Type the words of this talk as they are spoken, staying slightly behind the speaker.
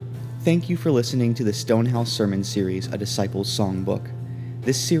Thank you for listening to the Stonehouse Sermon Series, A Disciple's Songbook.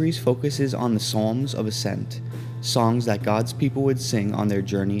 This series focuses on the Psalms of Ascent, songs that God's people would sing on their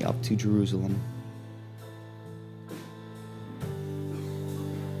journey up to Jerusalem.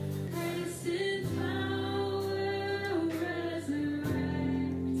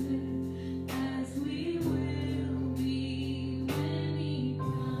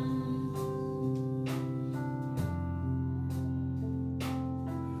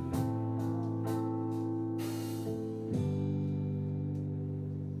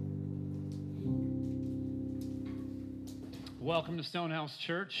 Welcome to Stonehouse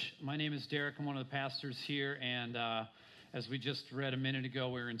Church. My name is Derek. I'm one of the pastors here, and as we just read a minute ago,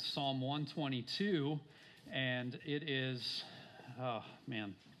 we're in Psalm 122, and it is, oh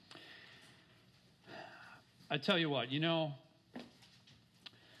man. I tell you what,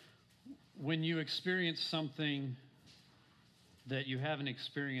 when you experience something that you haven't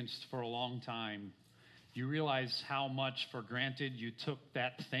experienced for a long time, you realize how much for granted you took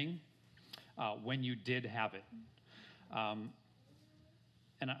that thing when you did have it.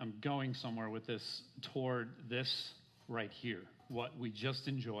 And I'm going somewhere with this toward this right here, what we just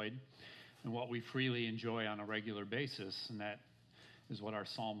enjoyed and what we freely enjoy on a regular basis. And that is what our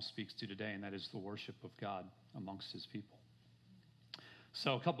psalm speaks to today, and that is the worship of God amongst his people.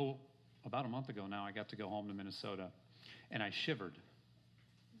 So about a month ago now, I got to go home to Minnesota, and I shivered.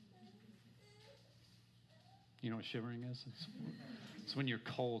 You know what shivering is? It's when you're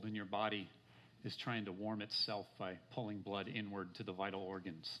cold and your body is trying to warm itself by pulling blood inward to the vital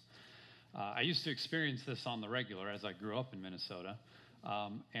organs. I used to experience this on the regular as I grew up in Minnesota.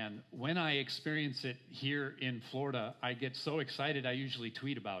 And when I experience it here in Florida, I get so excited I usually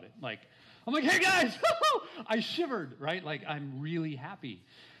tweet about it. I'm like, hey guys, I shivered, right? Like I'm really happy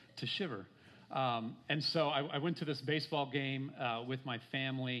to shiver. And so I went to this baseball game with my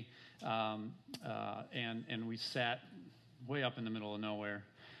family, and we sat way up in the middle of nowhere.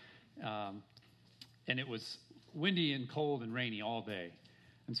 And it was windy and cold and rainy all day.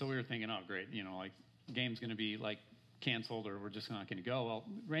 And so we were thinking, oh, great, game's going to be, canceled or we're just not going to go. Well,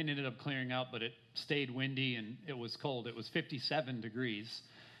 rain ended up clearing out, but it stayed windy and it was cold. It was 57 degrees.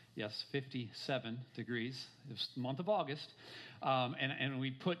 Yes, 57 degrees. It was the month of August. And we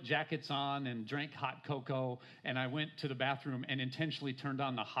put jackets on and drank hot cocoa, and I went to the bathroom and intentionally turned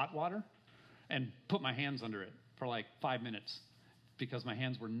on the hot water and put my hands under it for 5 minutes, because my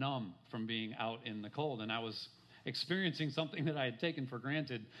hands were numb from being out in the cold, and I was experiencing something that I had taken for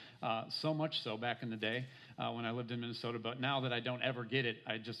granted, so much so back in the day when I lived in Minnesota. But now that I don't ever get it,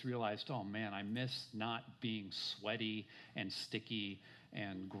 I just realized, oh man, I miss not being sweaty and sticky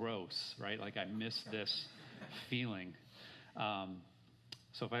and gross, right? I miss this feeling.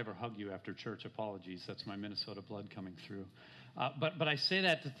 So if I ever hug you after church, apologies. That's my Minnesota blood coming through. But I say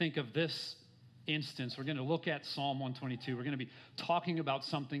that to think of this instance. We're going to look at Psalm 122. We're going to be talking about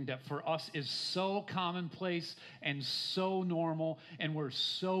something that for us is so commonplace and so normal, and we're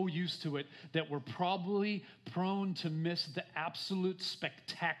so used to it that we're probably prone to miss the absolute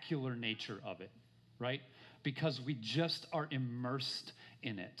spectacular nature of it, right? Because we just are immersed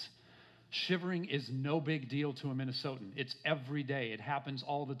in it. Shivering is no big deal to a Minnesotan. It's every day. It happens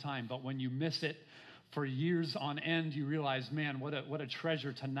all the time. But when you miss it for years on end, you realize, man, what a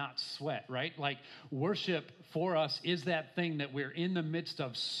treasure to not sweat, right? Worship for us is that thing that we're in the midst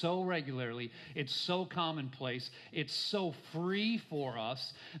of so regularly. It's so commonplace. It's so free for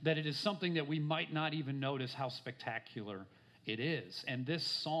us that it is something that we might not even notice how spectacular it is. And this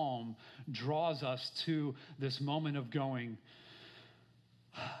psalm draws us to this moment of going,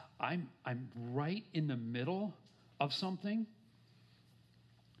 I'm right in the middle of something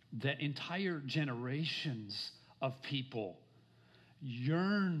that entire generations of people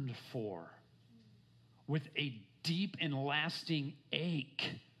yearned for with a deep and lasting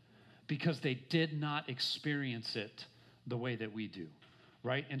ache because they did not experience it the way that we do,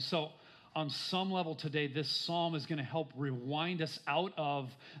 right? And so on some level today, this psalm is going to help rewind us out of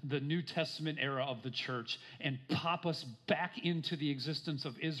the New Testament era of the church and pop us back into the existence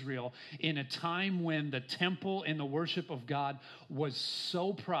of Israel in a time when the temple and the worship of God was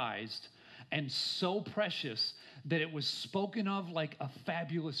so prized and so precious that it was spoken of like a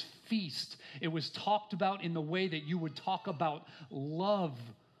fabulous feast. It was talked about in the way that you would talk about love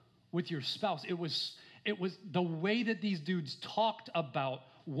with your spouse. It was the way that these dudes talked about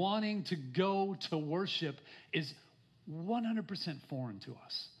wanting to go to worship is 100% foreign to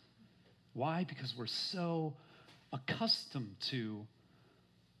us. Why? Because we're so accustomed to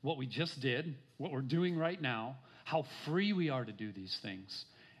what we just did, what we're doing right now, how free we are to do these things,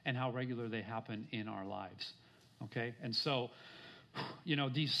 and how regular they happen in our lives. Okay? And so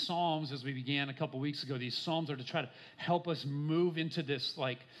these Psalms, as we began a couple weeks ago, these Psalms are to try to help us move into this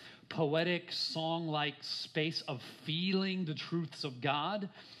like poetic, song-like space of feeling the truths of God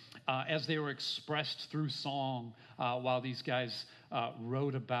as they were expressed through song while these guys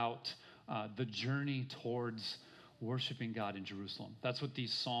wrote about the journey towards worshiping God in Jerusalem. That's what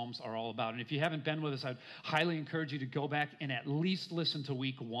these Psalms are all about. And if you haven't been with us, I'd highly encourage you to go back and at least listen to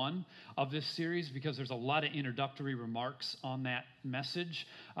week 1 of this series, because there's a lot of introductory remarks on that message,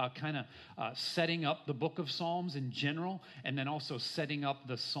 kind of setting up the book of Psalms in general, and then also setting up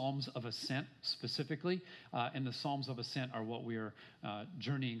the Psalms of Ascent specifically. And the Psalms of Ascent are what we are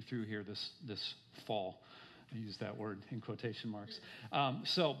journeying through here this fall. I use that word in quotation marks.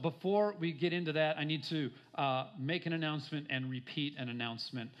 So before we get into that, I need to make an announcement and repeat an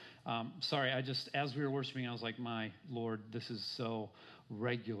announcement. Sorry, as we were worshiping, I was like, my Lord, this is so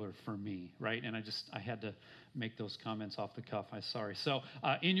regular for me, right? And I had to make those comments off the cuff. I'm sorry. So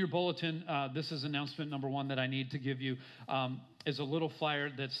in your bulletin, this is announcement number 1 that I need to give you, is a little flyer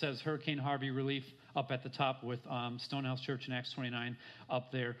that says Hurricane Harvey relief up at the top with Stonehouse Church in Acts 29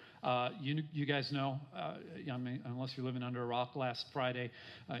 up there. You guys know, unless you're living under a rock, last Friday,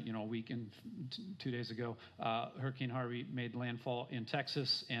 a week and 2 days ago, Hurricane Harvey made landfall in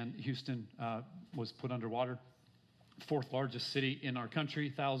Texas, and Houston was put underwater. 4th largest city in our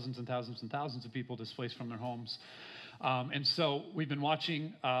country, thousands and thousands and thousands of people displaced from their homes. And so we've been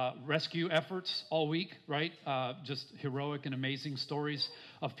watching rescue efforts all week, right? Just heroic and amazing stories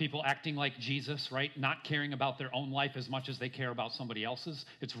of people acting like Jesus, right? Not caring about their own life as much as they care about somebody else's.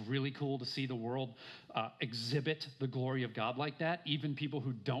 It's really cool to see the world exhibit the glory of God like that. Even people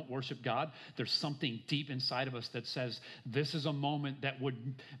who don't worship God, there's something deep inside of us that says this is a moment that would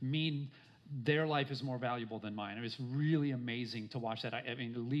mean their life is more valuable than mine. It was really amazing to watch that. I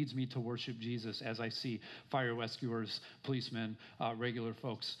mean, it leads me to worship Jesus as I see fire rescuers, policemen, regular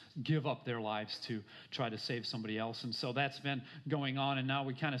folks give up their lives to try to save somebody else. And so that's been going on, and now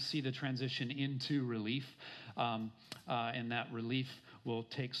we kind of see the transition into relief. And that relief will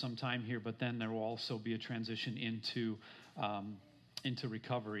take some time here, but then there will also be a transition into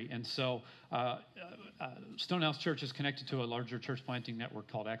recovery. And so Stonehouse Church is connected to a larger church planting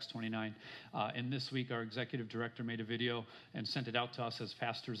network called Acts 29. And this week, our executive director made a video and sent it out to us as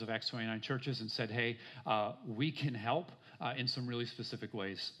pastors of Acts 29 churches and said, hey, we can help in some really specific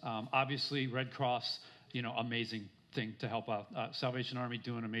ways. Obviously, Red Cross, amazing thing to help out. Salvation Army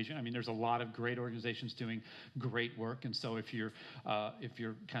doing amazing. I mean, there's a lot of great organizations doing great work. And so if you're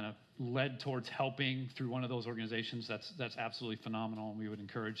kind of led towards helping through one of those organizations, that's absolutely phenomenal, and we would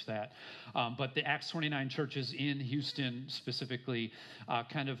encourage that. But the Acts 29 churches in Houston specifically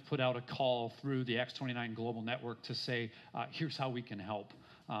kind of put out a call through the Acts 29 Global Network to say, here's how we can help.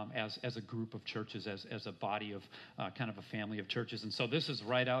 As a group of churches, as a body of kind of a family of churches. And so this is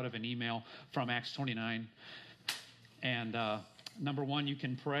right out of an email from Acts 29. And number 1, you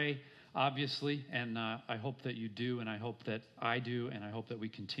can pray, obviously, and I hope that you do, and I hope that I do, and I hope that we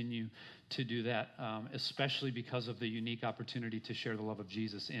continue to do that, especially because of the unique opportunity to share the love of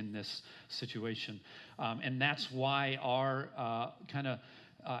Jesus in this situation. And that's why our kind of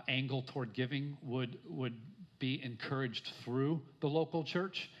angle toward giving would be encouraged through the local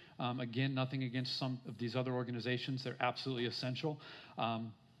church. Again, nothing against some of these other organizations. They're absolutely essential.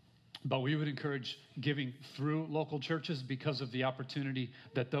 But we would encourage giving through local churches because of the opportunity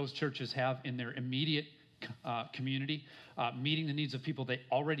that those churches have in their immediate community, meeting the needs of people they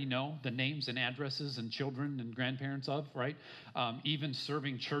already know, the names and addresses and children and grandparents of, right? Even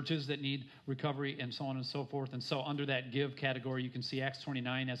serving churches that need recovery and so on and so forth. And so under that give category, you can see Acts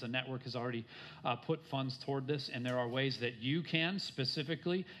 29 as a network has already put funds toward this. And there are ways that you can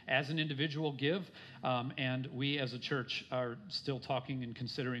specifically as an individual give. And we as a church are still talking and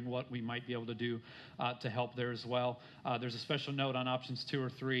considering what we might be able to do to help there as well. There's a special note on options 2 or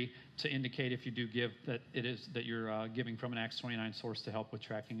 3 to indicate if you do give that you're giving from an Acts 29 source to help with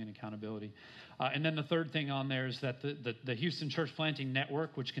tracking and accountability. And then the third thing on there is that the Houston Church Planting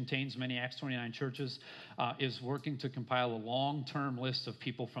Network, which contains many Acts 29 churches, is working to compile a long-term list of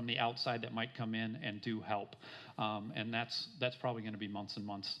people from the outside that might come in and do help. And that's probably going to be months and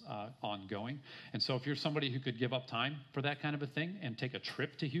months ongoing. And so if you're somebody who could give up time for that kind of a thing and take a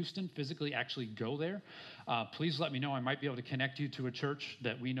trip to Houston, physically actually go there, please let me know. I might be able to connect you to a church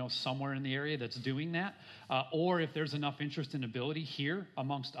that we know somewhere in the area that's doing that. Or if there's enough interest and ability here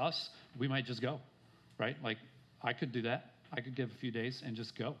amongst us, we might just go, right? Like, I could do that. I could give a few days and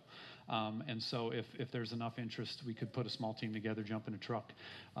just go. And so if there's enough interest, we could put a small team together, jump in a truck,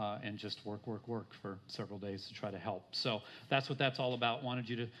 and just work for several days to try to help. So that's what that's all about. Wanted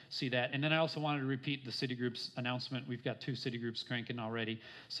you to see that. And then I also wanted to repeat the city groups announcement. We've got 2 city groups cranking already,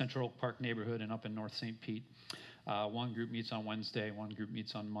 Central Park neighborhood and up in North St. Pete. One group meets on Wednesday, one group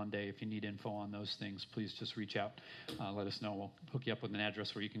meets on Monday. If you need info on those things, please just reach out. Let us know. We'll hook you up with an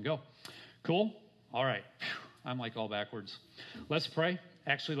address where you can go. Cool? All right. Whew. I'm like all backwards. Let's pray.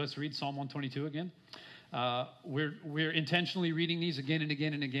 Actually, let's read Psalm 122 again. We're intentionally reading these again and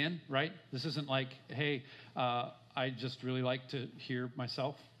again and again, right? This isn't like, hey, I just really like to hear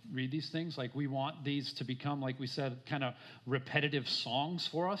myself read these things. Like, we want these to become, like we said, kind of repetitive songs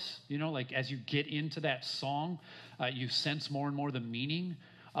for us. You know, like as you get into that song, you sense more and more the meaning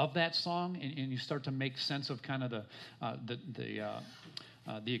of that song, and you start to make sense of kind of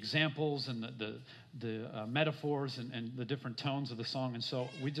the examples and the metaphors and the different tones of the song. And so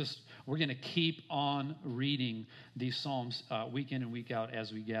we're going to keep on reading these Psalms week in and week out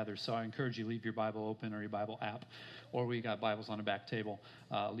as we gather. So I encourage you, leave your Bible open or your Bible app, or we got Bibles on the back table.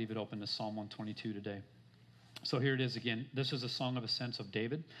 Leave it open to Psalm 122 today. So here it is again. This is a song of ascents of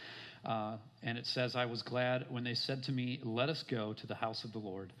David. And it says, I was glad when they said to me, let us go to the house of the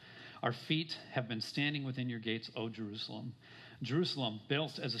Lord. Our feet have been standing within your gates, O Jerusalem. Jerusalem,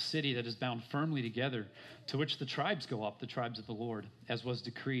 built as a city that is bound firmly together, to which the tribes go up, the tribes of the Lord, as was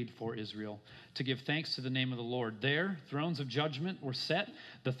decreed for Israel, to give thanks to the name of the Lord. There, thrones of judgment were set,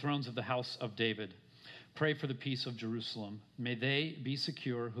 the thrones of the house of David. Pray for the peace of Jerusalem. May they be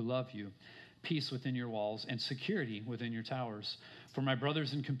secure who love you. Peace within your walls and security within your towers. For my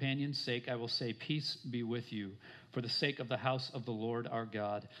brothers and companions' sake, I will say, peace be with you. For the sake of the house of the Lord our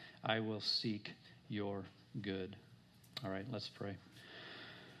God, I will seek your good. All right, let's pray.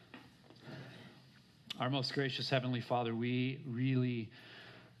 Our most gracious Heavenly Father, we really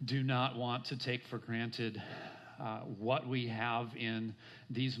do not want to take for granted what we have in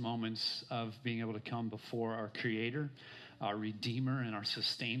these moments of being able to come before our Creator, our Redeemer, and our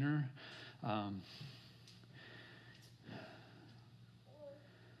Sustainer.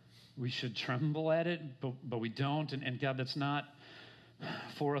 We should tremble at it, but we don't. And God, that's not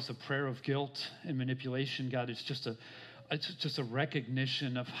for us a prayer of guilt and manipulation. God, it's just a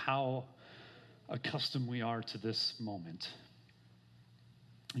recognition of how accustomed we are to this moment.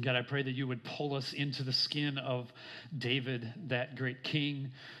 And God, I pray that you would pull us into the skin of David, that great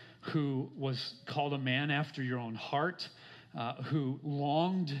king who was called a man after your own heart, who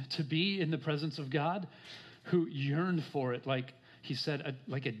longed to be in the presence of God, who yearned for it, like he said,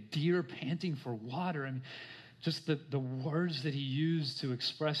 like a deer panting for water. I mean, just the words that he used to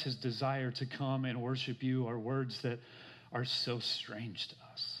express his desire to come and worship you are words that are so strange to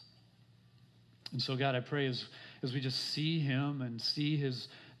us. And so, God, I pray as we just see him and see his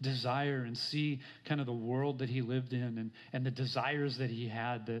desire and see kind of the world that he lived in and the desires that he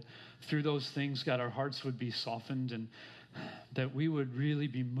had, that through those things, God, our hearts would be softened and that we would really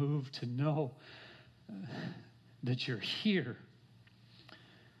be moved to know that you're here,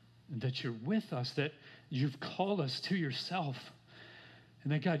 that you're with us, that you've called us to yourself.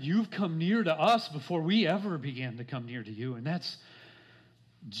 And that, God, you've come near to us before we ever began to come near to you. And that's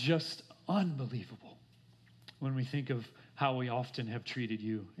just unbelievable when we think of how we often have treated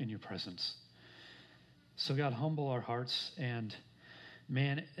you in your presence. So, God, humble our hearts. And,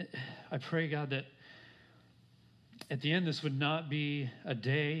 man, I pray, God, that at the end this would not be a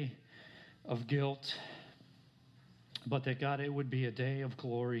day of guilt, but that, God, it would be a day of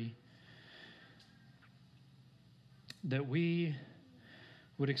glory. That we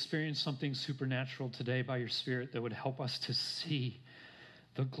would experience something supernatural today by your Spirit that would help us to see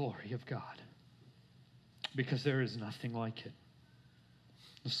the glory of God. Because there is nothing like it.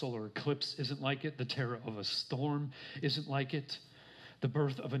 The solar eclipse isn't like it. The terror of a storm isn't like it. The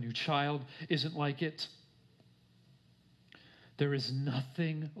birth of a new child isn't like it. There is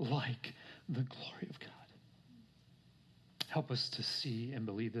nothing like the glory of God. Help us to see and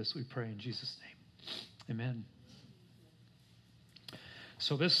believe this, we pray in Jesus' name. Amen.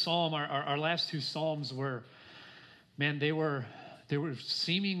 So this psalm, our last 2 psalms were, man, they were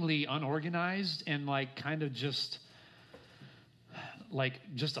seemingly unorganized and like kind of just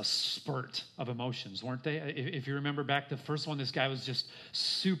a spurt of emotions, weren't they? If you remember back, the first one, this guy was just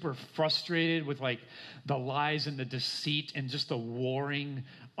super frustrated with like the lies and the deceit and just the warring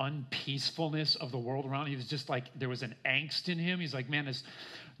unpeacefulness of the world around. He was just like, there was an angst in him. He's like, man,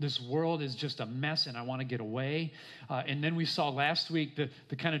 this world is just a mess and I want to get away. And then we saw last week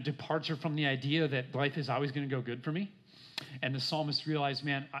the kind of departure from the idea that life is always going to go good for me. And the psalmist realized,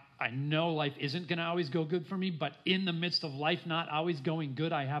 man, I know life isn't going to always go good for me, but in the midst of life not always going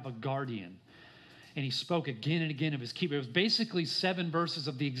good, I have a guardian. And he spoke again and again of his keeper. It was basically 7 verses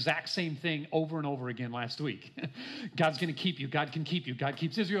of the exact same thing over and over again last week. God's going to keep you. God can keep you. God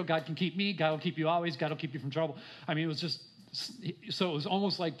keeps Israel. God can keep me. God will keep you always. God will keep you from trouble. I mean, it was just, so it was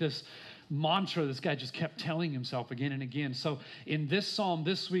almost like this mantra this guy just kept telling himself again and again. So in this psalm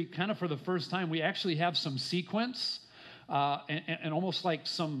this week, kind of for the first time, we actually have some sequence and almost like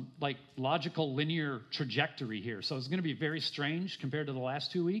some like logical linear trajectory here. So it's going to be very strange compared to the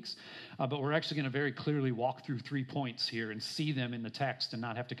last 2 weeks, but we're actually going to very clearly walk through 3 points here and see them in the text and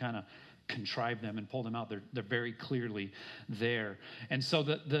not have to kind of contrive them and pull them out. They're very clearly there. And so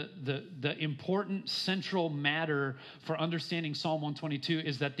the important central matter for understanding Psalm 122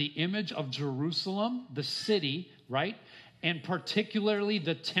 is that the image of Jerusalem, the city, right, and particularly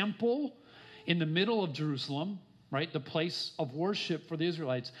the temple in the middle of Jerusalem, right, the place of worship for the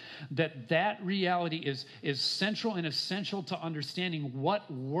Israelites, that reality is central and essential to understanding what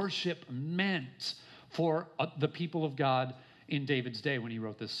worship meant for the people of God in David's day when he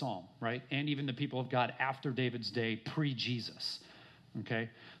wrote this psalm, right? And even the people of God after David's day, pre-Jesus, okay?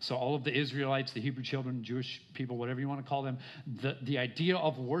 So all of the Israelites, the Hebrew children, Jewish people, whatever you want to call them, the idea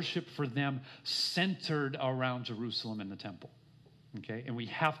of worship for them centered around Jerusalem and the temple. Okay, and we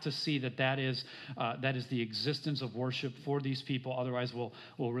have to see that is the existence of worship for these people. Otherwise, we'll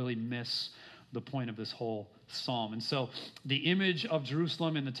really miss the point of this whole psalm. And so the image of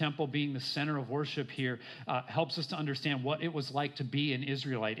Jerusalem and the temple being the center of worship here helps us to understand what it was like to be an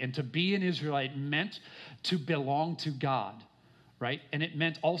Israelite. And to be an Israelite meant to belong to God, right? And it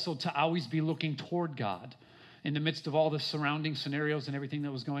meant also to always be looking toward God. In the midst of all the surrounding scenarios and everything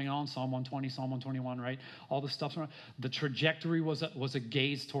that was going on, Psalm 120, Psalm 121, right? All the stuff around. The trajectory was a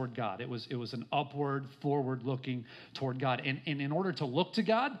gaze toward God. It was an upward, forward looking toward God. And in order to look to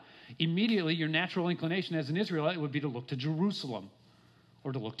God, immediately your natural inclination as an Israelite would be to look to Jerusalem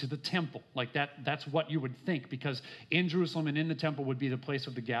or to look to the temple. Like that's what you would think, because in Jerusalem and in the temple would be the place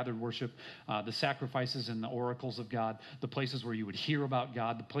of the gathered worship, the sacrifices and the oracles of God, the places where you would hear about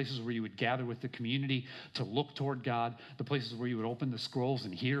God, the places where you would gather with the community to look toward God, the places where you would open the scrolls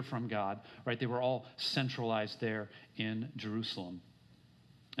and hear from God, right? They were all centralized there in Jerusalem.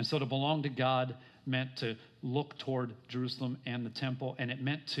 And so to belong to God meant to look toward Jerusalem and the temple, and it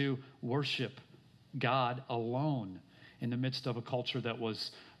meant to worship God alone in the midst of a culture that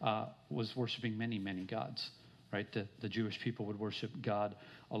was worshiping many, many gods, right? The Jewish people would worship God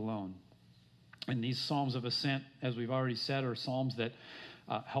alone. And these Psalms of Ascent, as we've already said, are Psalms that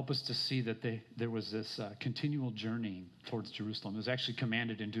help us to see that there was this continual journeying towards Jerusalem. It was actually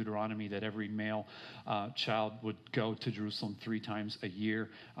commanded in Deuteronomy that every male child would go to Jerusalem 3 times a year.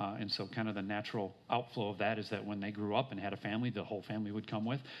 And so kind of the natural outflow of that is that when they grew up and had a family, the whole family would come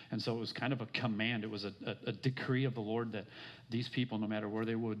with. And so it was kind of a command. It was a decree of the Lord that these people, no matter where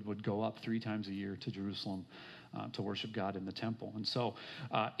they would go up 3 times a year to Jerusalem to worship God in the temple. And so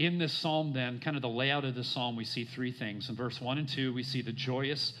in this psalm then, kind of the layout of this psalm, we see 3 things. In verse 1 and 2, we see the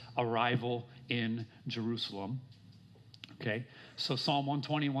joyous arrival in Jerusalem. Okay, so Psalm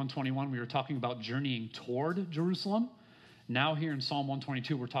 120, 121, we were talking about journeying toward Jerusalem. Now here in Psalm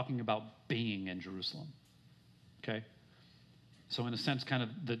 122, we're talking about being in Jerusalem. Okay, so in a sense, kind of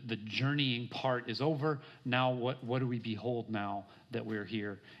the journeying part is over. Now what do we behold now that we're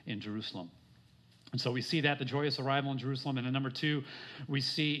here in Jerusalem? And so we see that, the joyous arrival in Jerusalem. And then number 2, we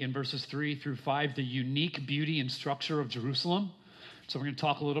see in verses 3 through 5, the unique beauty and structure of Jerusalem. So we're going to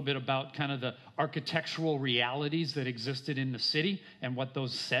talk a little bit about kind of the architectural realities that existed in the city and what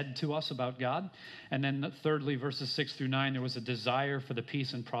those said to us about God. And then thirdly, verses 6 through 9, there was a desire for the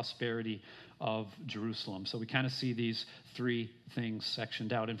peace and prosperity of Jerusalem. So we kind of see these 3 things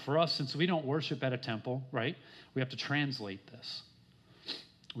sectioned out. And for us, since we don't worship at a temple, right, we have to translate this.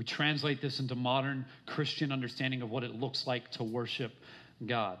 We translate this into modern Christian understanding of what it looks like to worship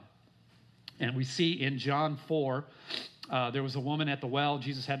God. And we see in John 4, there was a woman at the well.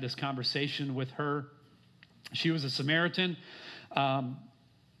 Jesus had this conversation with her. She was a Samaritan,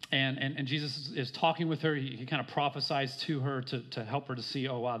 and Jesus is talking with her. He kind of prophesies to her to help her to see,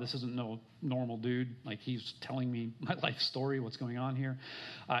 oh, wow, this isn't no normal dude. Like, he's telling me my life story, what's going on here.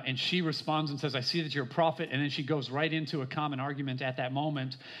 And she responds and says, I see that you're a prophet. And then she goes right into a common argument at that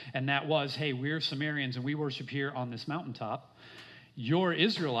moment, and that was, hey, we're Samaritans, and we worship here on this mountaintop. You're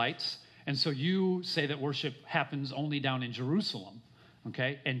Israelites, and so you say that worship happens only down in Jerusalem,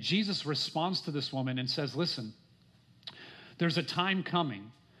 okay? And Jesus responds to this woman and says, listen, there's a time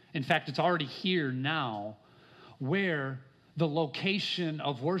coming. In fact, it's already here now, where the location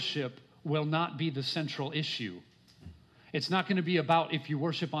of worship will not be the central issue. It's not going to be about if you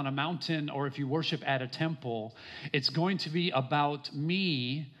worship on a mountain or if you worship at a temple. It's going to be about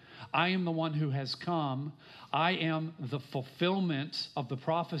me. I am the one who has come. I am the fulfillment of the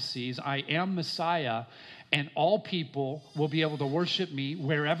prophecies. I am Messiah, and all people will be able to worship me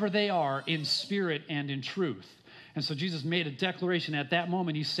wherever they are in spirit and in truth. And so Jesus made a declaration at that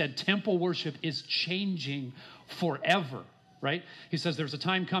moment. He said, temple worship is changing forever, right? He says there's a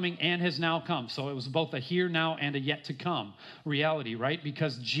time coming and has now come. So it was both a here, now, and a yet to come reality, right?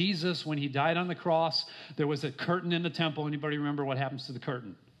 Because Jesus, when he died on the cross, there was a curtain in the temple. Anybody remember what happens to the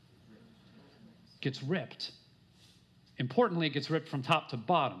curtain? Gets ripped. Importantly, it gets ripped from top to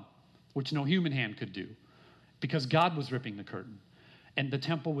bottom, which no human hand could do, because God was ripping the curtain, and the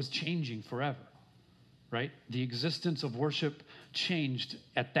temple was changing forever, right? The existence of worship changed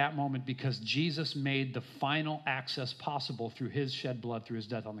at that moment because Jesus made the final access possible through his shed blood, through his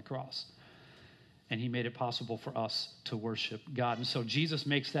death on the cross. And he made it possible for us to worship God. And so Jesus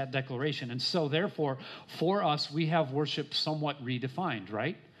makes that declaration. And so therefore, for us, we have worship somewhat redefined,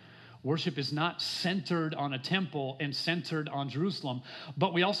 right? Worship is not centered on a temple and centered on Jerusalem,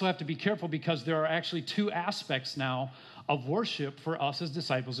 but we also have to be careful because there are actually two aspects now of worship for us as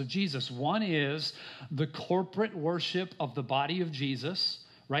disciples of Jesus. One is the corporate worship of the body of Jesus,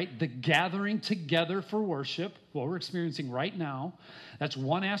 right? The gathering together for worship, what we're experiencing right now. That's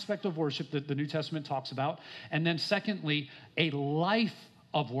one aspect of worship that the New Testament talks about. And then secondly, a life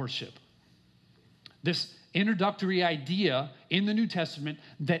of worship. This introductory idea in the New Testament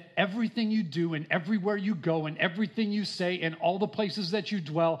that everything you do and everywhere you go and everything you say and all the places that you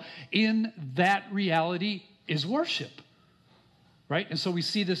dwell in that reality is worship, right? And so we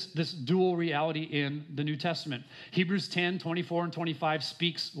see this dual reality in the New Testament. Hebrews 10, 24 and 25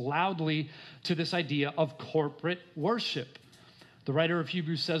 speaks loudly to this idea of corporate worship. The writer of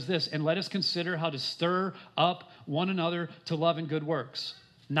Hebrews says this, and let us consider how to stir up one another to love and good works,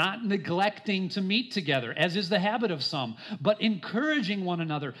 not neglecting to meet together, as is the habit of some, but encouraging one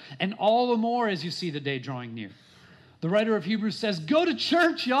another, and all the more as you see the day drawing near. The writer of Hebrews says, go to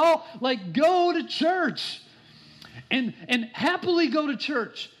church, y'all. Like, go to church. And happily go to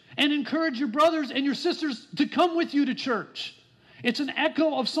church. And encourage your brothers and your sisters to come with you to church. It's an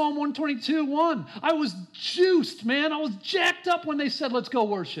echo of Psalm 122:1. I was juiced, man. I was jacked up when they said, let's go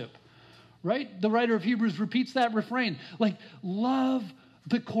worship. Right? The writer of Hebrews repeats that refrain. Like, love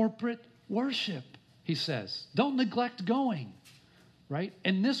the corporate worship, he says. Don't neglect going, right?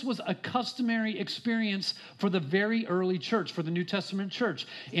 And this was a customary experience for the very early church, for the New Testament church.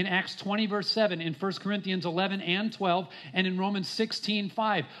 In Acts 20, verse 7, in 1 Corinthians 11 and 12, and in Romans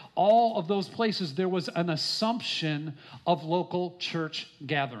 16:5, all of those places, there was an assumption of local church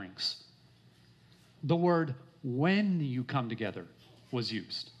gatherings. The word when you come together was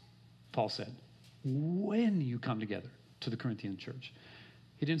used. Paul said, when you come together, to the Corinthian church.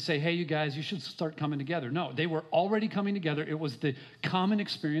 He didn't say, hey, you guys, you should start coming together. No, they were already coming together. It was the common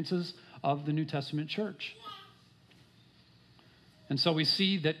experiences of the New Testament church. And so we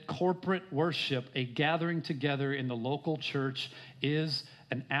see that corporate worship, a gathering together in the local church, is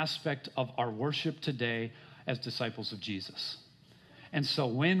an aspect of our worship today as disciples of Jesus. And so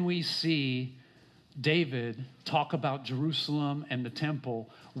when we see David talk about Jerusalem and the temple,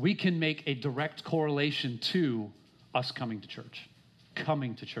 we can make a direct correlation to us coming to church.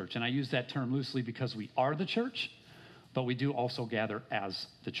 Coming to church. And I use that term loosely because we are the church, but we do also gather as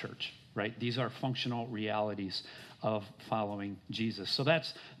the church, right? These are functional realities of following Jesus. So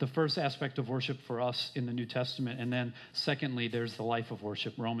that's the first aspect of worship for us in the New Testament. And then secondly, there's the life of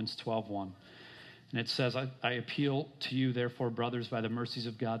worship, Romans 12:1. And it says, I appeal to you, therefore, brothers, by the mercies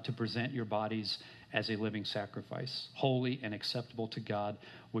of God, to present your bodies as a living sacrifice, holy and acceptable to God,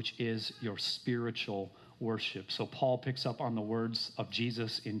 which is your spiritual worship. So Paul picks up on the words of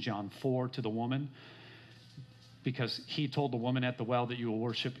Jesus in John 4 to the woman, because he told the woman at the well that you will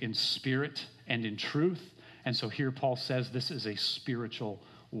worship in spirit and in truth. And so here Paul says this is a spiritual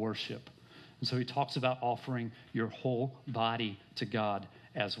worship. And so he talks about offering your whole body to God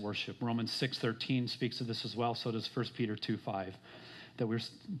as worship. Romans 6:13 speaks of this as well. So does 1 Peter 2:5, that we're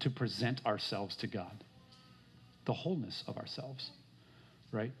to present ourselves to God, the wholeness of ourselves,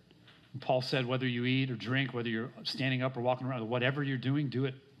 right? And Paul said, whether you eat or drink, whether you're standing up or walking around, whatever you're doing, do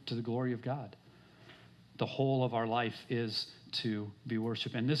it to the glory of God. The whole of our life is to be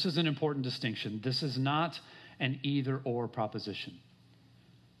worship. And this is an important distinction. This is not an either or proposition.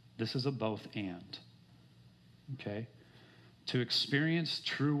 This is a both and. Okay? To experience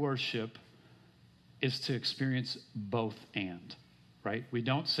true worship is to experience both and. right? We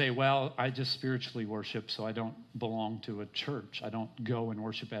don't say, well, I just spiritually worship, so I don't belong to a church. I don't go and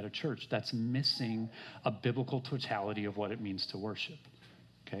worship at a church. That's missing a biblical totality of what it means to worship,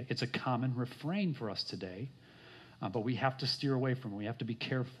 okay? It's a common refrain for us today, but we have to steer away from it. We have to be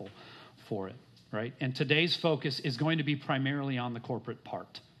careful for it, right? And today's focus is going to be primarily on the corporate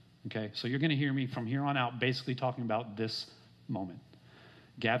part, okay? So you're going to hear me from here on out basically talking about this moment,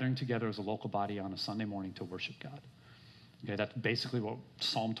 gathering together as a local body on a Sunday morning to worship God. Okay, that's basically what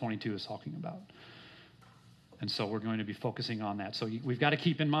Psalm 22 is talking about. And so we're going to be focusing on that. So we've got to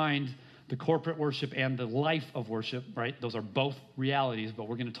keep in mind the corporate worship and the life of worship, right? Those are both realities, but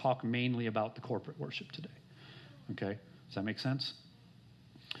we're going to talk mainly about the corporate worship today. Okay, does that make sense?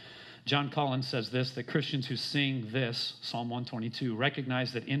 John Collins says this, that Christians who sing this, Psalm 122,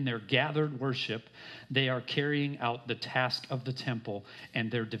 recognize that in their gathered worship, they are carrying out the task of the temple,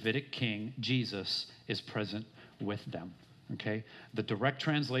 and their Davidic king, Jesus, is present with them. Okay? The direct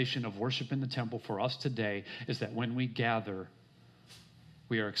translation of worship in the temple for us today is that when we gather,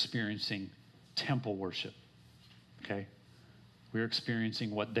 we are experiencing temple worship. Okay? We're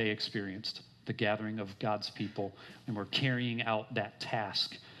experiencing what they experienced, the gathering of God's people, and we're carrying out that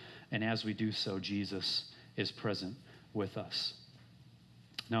task. And as we do so, Jesus is present with us.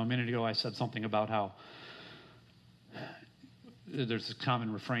 Now, a minute ago, I said something about how there's a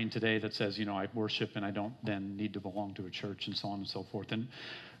common refrain today that says, you know, I worship and I don't then need to belong to a church and so on and so forth. And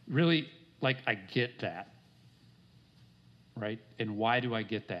really, like, I get that, right? And why do I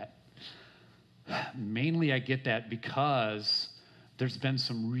get that? Mainly I get that because there's been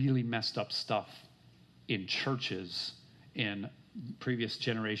some really messed up stuff in churches in previous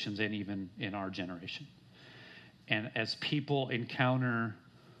generations and even in our generation. And as people encounter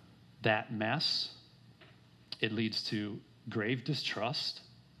that mess, it leads to grave distrust.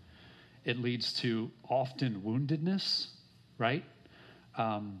 It leads to often woundedness, right?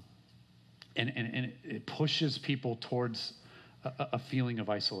 And it pushes people towards a feeling of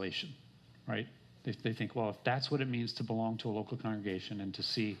isolation, right? They think, well, if that's what it means to belong to a local congregation and to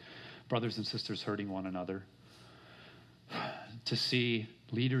see brothers and sisters hurting one another, to see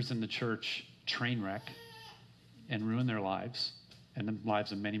leaders in the church train wreck and ruin their lives and the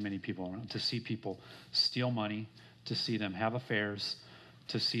lives of many, many people around, to see people steal money, to see them have affairs,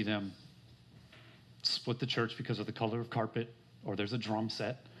 to see them split the church because of the color of carpet or there's a drum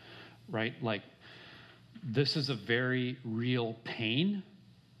set, right? Like, this is a very real pain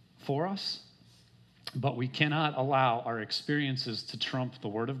for us, but we cannot allow our experiences to trump the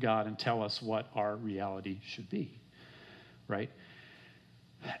Word of God and tell us what our reality should be, right?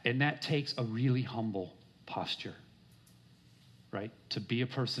 And that takes a really humble posture, right? To be a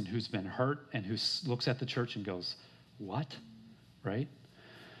person who's been hurt and who looks at the church and goes, what? Right?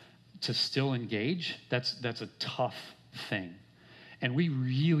 To still engage, that's a tough thing. And we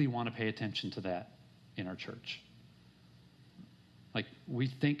really want to pay attention to that in our church. Like, we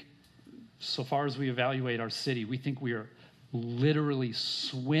think, so far as we evaluate our city, we think we are literally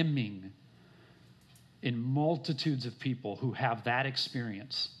swimming in multitudes of people who have that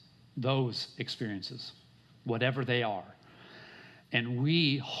experience, those experiences, whatever they are. And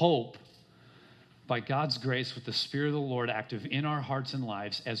we hope, by God's grace, with the Spirit of the Lord active in our hearts and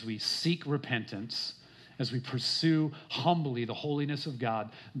lives, as we seek repentance, as we pursue humbly the holiness of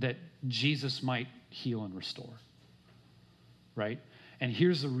God, that Jesus might heal and restore, right? And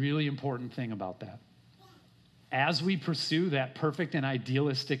here's the really important thing about that. As we pursue that perfect and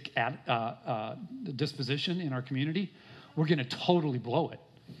idealistic disposition in our community, we're going to totally blow it,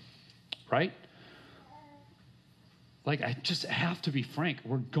 right? Like, I just have to be frank.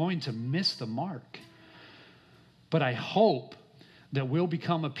 We're going to miss the mark. But I hope that we'll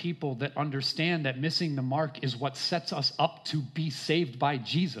become a people that understand that missing the mark is what sets us up to be saved by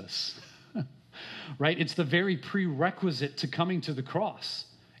Jesus, right? It's the very prerequisite to coming to the cross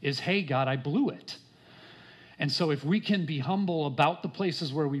is, hey, God, I blew it. And so if we can be humble about the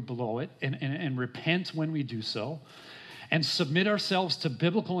places where we blow it and repent when we do so, and submit ourselves to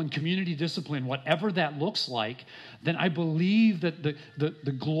biblical and community discipline, whatever that looks like, then I believe that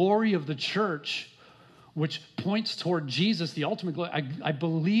the glory of the church, which points toward Jesus, the ultimate glory, I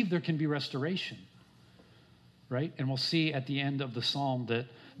believe there can be restoration, right? And we'll see at the end of the psalm that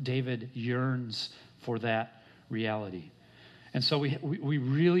David yearns for that reality. And so we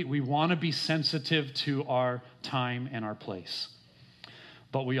really want to be sensitive to our time and our place.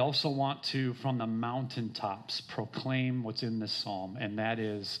 But we also want to, from the mountaintops, proclaim what's in this psalm, and that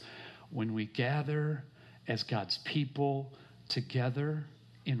is when we gather as God's people together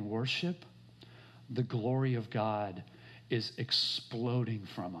in worship, the glory of God is exploding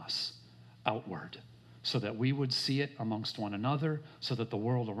from us outward, so that we would see it amongst one another, so that the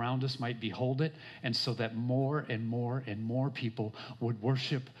world around us might behold it, and so that more and more and more people would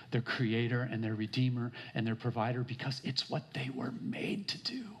worship their Creator and their Redeemer and their Provider, because it's what they were made to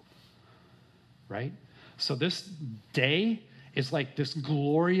do, right? So this day is like this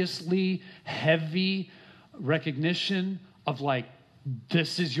gloriously heavy recognition of like,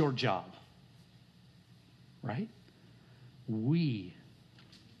 this is your job, right? We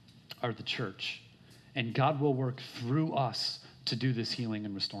are the church, and God will work through us to do this healing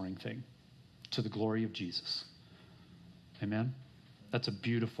and restoring thing to the glory of Jesus. Amen? That's a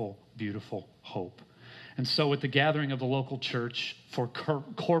beautiful, beautiful hope. And so with the gathering of the local church for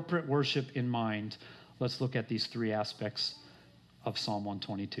corporate worship in mind, let's look at these three aspects of Psalm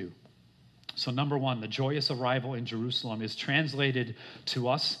 122. So number one, the joyous arrival in Jerusalem is translated to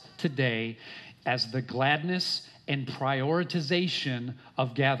us today as the gladness and prioritization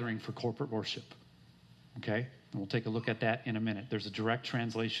of gathering for corporate worship. Okay? And we'll take a look at that in a minute. There's a direct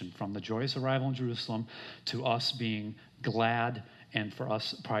translation from the joyous arrival in Jerusalem to us being glad and for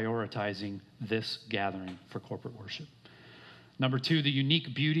us prioritizing this gathering for corporate worship. Number two, the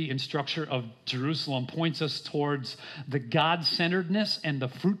unique beauty and structure of Jerusalem points us towards the God-centeredness and the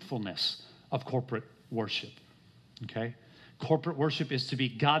fruitfulness of corporate worship. Okay? Corporate worship is to be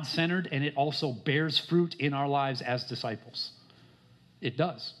God-centered, and it also bears fruit in our lives as disciples. It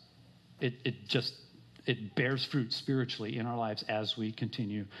does. It bears fruit spiritually in our lives as we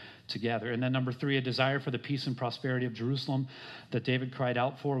continue to gather. And then number three, a desire for the peace and prosperity of Jerusalem that David cried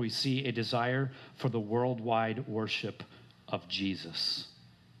out for. We see a desire for the worldwide worship of Jesus.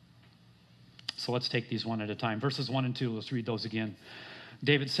 So let's take these one at a time. Verses 1 and 2, let's read those again.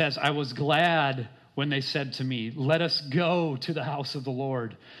 David says, I was glad when they said to me, let us go to the house of the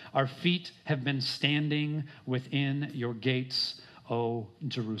Lord. Our feet have been standing within your gates, O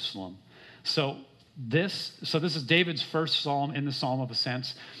Jerusalem. So this is David's first psalm in the Psalm of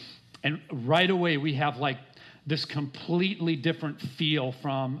Ascents. And right away we have like this completely different feel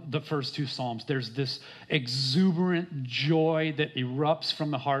from the first two Psalms. There's this exuberant joy that erupts from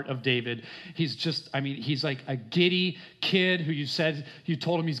the heart of David. He's like a giddy kid who you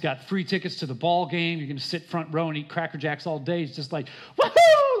told him he's got free tickets to the ball game. You're going to sit front row and eat Cracker Jacks all day. He's just like,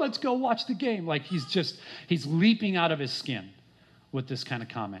 woohoo, let's go watch the game. Like he's leaping out of his skin with this kind of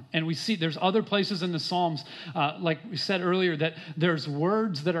comment. And we see there's other places in the Psalms, like we said earlier, that there's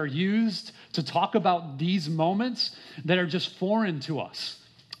words that are used to talk about these moments that are just foreign to us,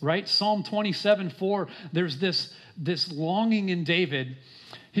 right? Psalm 27:4, there's this longing in David.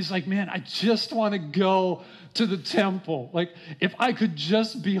 He's like, man, I just want to go to the temple. Like, if I could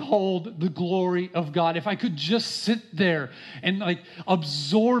just behold the glory of God, if I could just sit there and like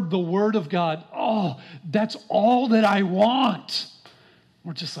absorb the word of God, oh, that's all that I want.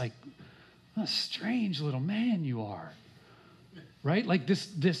 We're just like, what a strange little man you are, right? Like this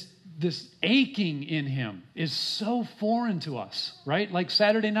aching in him is so foreign to us, right? Like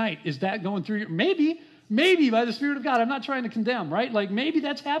Saturday night, is that going through your, maybe by the Spirit of God, I'm not trying to condemn, right? Like maybe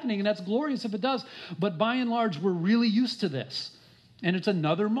that's happening and that's glorious if it does, but by and large, we're really used to this. And it's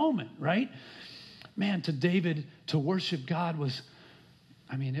another moment, right? Man, to David, to worship God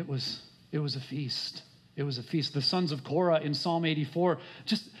it was a feast. It was a feast. The sons of Korah in Psalm 84,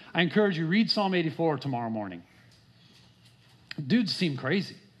 I encourage you, read Psalm 84 tomorrow morning. Dudes seem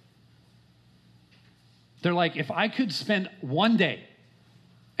crazy. They're like, if I could spend one day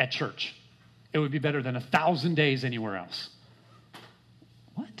at church, it would be better than 1,000 days anywhere else.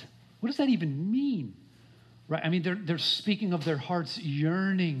 What? What does that even mean? Right? I mean, they're speaking of their hearts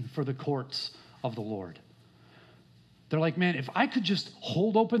yearning for the courts of the Lord. They're like, man, if I could just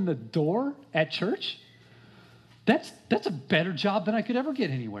hold open the door at church, that's a better job than I could ever get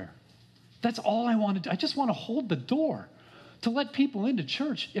anywhere. That's all I want to do. I just want to hold the door to let people into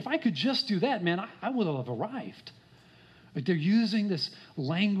church. If I could just do that, man, I would have arrived. Like they're using this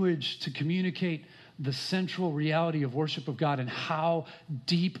language to communicate the central reality of worship of God and how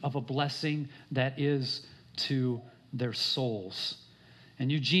deep of a blessing that is to their souls.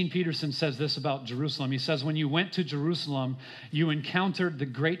 And Eugene Peterson says this about Jerusalem. He says, when you went to Jerusalem, you encountered the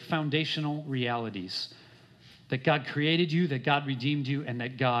great foundational realities that God created you, that God redeemed you, and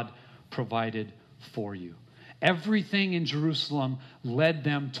that God provided for you. Everything in Jerusalem led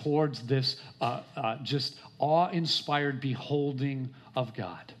them towards this just awe-inspired beholding of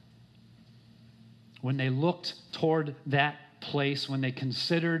God. When they looked toward that place, when they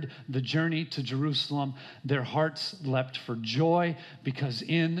considered the journey to Jerusalem, their hearts leapt for joy because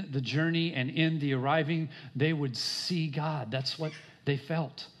in the journey and in the arriving, they would see God. That's what they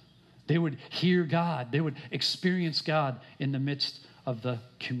felt. They would hear God. They would experience God in the midst of the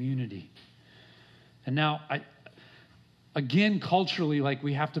community. And now, again, culturally, like,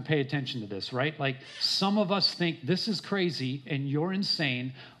 we have to pay attention to this, right? Like, some of us think this is crazy and you're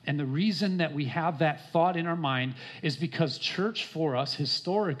insane. And the reason that we have that thought in our mind is because church for us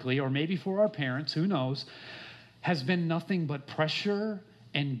historically, or maybe for our parents, who knows, has been nothing but pressure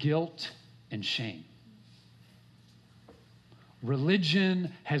and guilt and shame.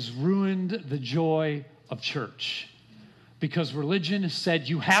 Religion has ruined the joy of church because religion has said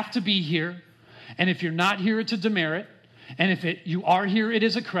you have to be here. And if you're not here, it's a demerit. And if you are here, it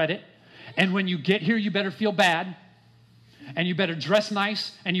is a credit. And when you get here, you better feel bad. And you better dress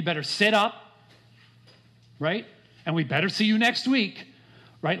nice. And you better sit up. Right? And we better see you next week.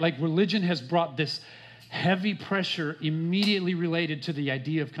 Right? Like, religion has brought this heavy pressure immediately related to the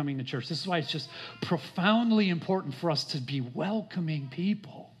idea of coming to church. This is why it's just profoundly important for us to be welcoming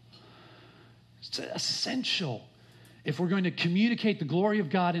people. It's essential. If we're going to communicate the glory of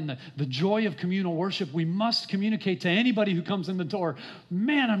God and the joy of communal worship, we must communicate to anybody who comes in the door,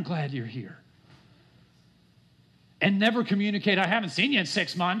 man, I'm glad you're here. And never communicate, I haven't seen you in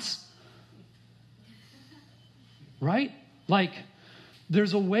 6 months. Right? Like,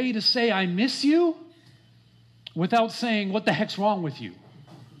 there's a way to say, I miss you, without saying, what the heck's wrong with you?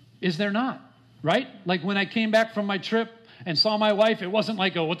 Is there not? Right? Like, when I came back from my trip and saw my wife, it wasn't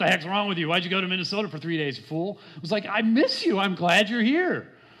like, oh, what the heck's wrong with you? Why'd you go to Minnesota for 3 days, you fool? It was like, I miss you. I'm glad you're here.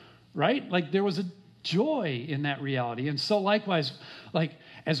 Right? Like, there was a joy in that reality. And so likewise, like,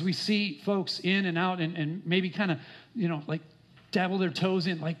 as we see folks in and out and maybe kind of, like, dabble their toes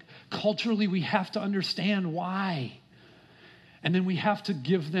in, like, culturally we have to understand why. And then we have to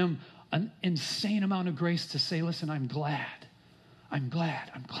give them an insane amount of grace to say, listen, I'm glad. I'm glad.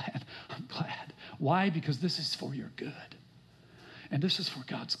 I'm glad. I'm glad. Why? Because this is for your good. And this is for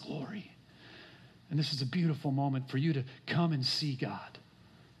God's glory. And this is a beautiful moment for you to come and see God,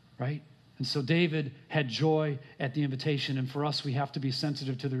 right? And so David had joy at the invitation. And for us, we have to be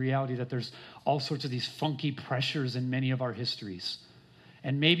sensitive to the reality that there's all sorts of these funky pressures in many of our histories.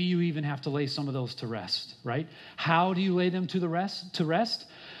 And maybe you even have to lay some of those to rest, right? How do you lay them to rest?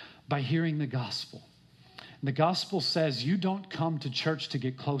 By hearing the gospel. The gospel says you don't come to church to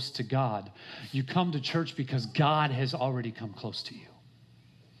get close to God. You come to church because God has already come close to you.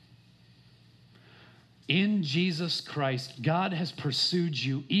 In Jesus Christ, God has pursued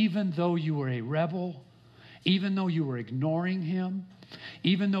you even though you were a rebel, even though you were ignoring him,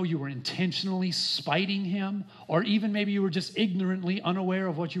 even though you were intentionally spiting him, or even maybe you were just ignorantly unaware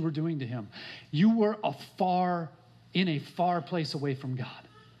of what you were doing to him. You were in a far place away from God.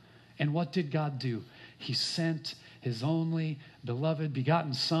 And what did God do? He sent his only beloved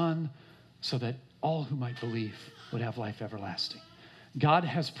begotten Son so that all who might believe would have life everlasting. God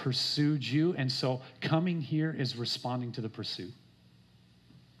has pursued you, and so coming here is responding to the pursuit.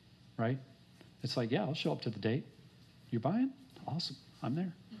 Right? It's like, yeah, I'll show up to the date. You're buying? Awesome. I'm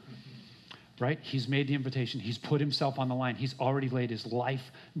there. Right? He's made the invitation. He's put himself on the line. He's already laid his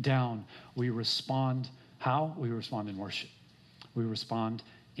life down. We respond. How? We respond in worship. We respond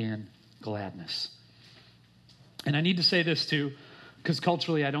in gladness. And I need to say this too, because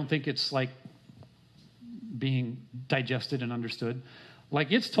culturally I don't think it's like being digested and understood. Like,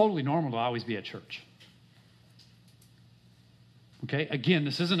 it's totally normal to always be at church. Okay? Again,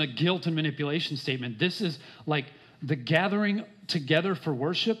 this isn't a guilt and manipulation statement. This is like the gathering together for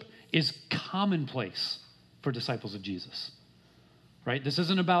worship is commonplace for disciples of Jesus. Right? This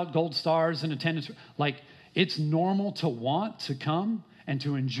isn't about gold stars and attendance. Like, it's normal to want to come and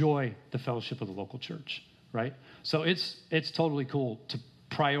to enjoy the fellowship of the local church, right? So it's totally cool to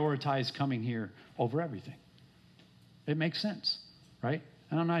prioritize coming here over everything. It makes sense, right?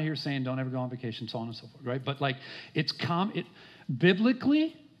 And I'm not here saying don't ever go on vacation, so on and so forth, right? But like,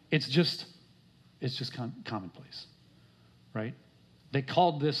 biblically, it's just commonplace, right? They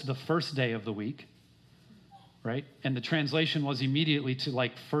called this the first day of the week, right? And the translation was immediately to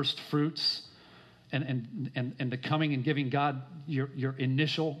like first fruits, and the coming and giving God your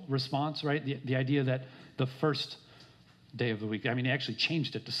initial response, right? The idea that the first day of the week, I mean, they actually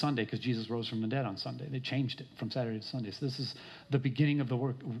changed it to Sunday because Jesus rose from the dead on Sunday. They changed it from Saturday to Sunday. So this is the beginning of the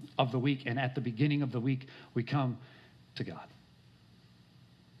work of the week, and at the beginning of the week, we come to God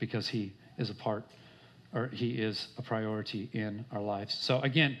because he is a priority in our lives. So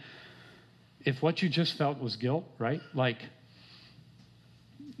again, if what you just felt was guilt, right? Like,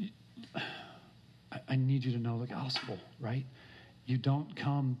 I need you to know the gospel, right? You don't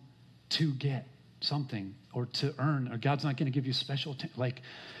come to get something or to earn, or God's not going to give you special, like,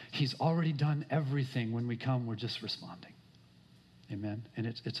 he's already done everything. When we come, we're just responding. Amen. And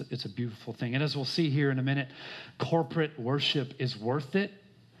it's a beautiful thing. And as we'll see here in a minute, corporate worship is worth it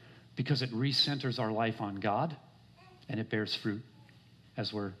because it recenters our life on God and it bears fruit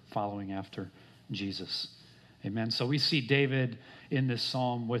as we're following after Jesus. Amen. So we see David in this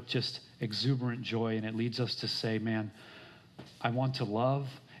psalm with just exuberant joy, and it leads us to say, man, I want to love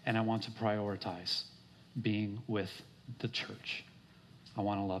and I want to prioritize being with the church. I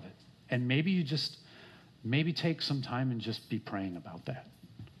want to love it. And maybe you just, maybe take some time and just be praying about that.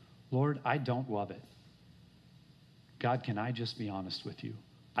 Lord, I don't love it. God, can I just be honest with you?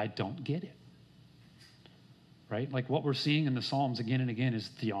 I don't get it. Right? Like what we're seeing in the Psalms again and again is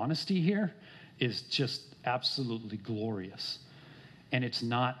the honesty here is just absolutely glorious. And it's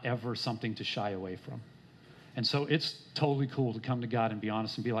not ever something to shy away from. And so it's totally cool to come to God and be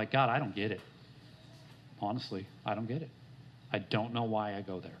honest and be like, God, I don't get it. Honestly, I don't get it. I don't know why I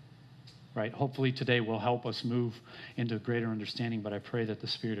go there. Right? Hopefully today will help us move into greater understanding, but I pray that the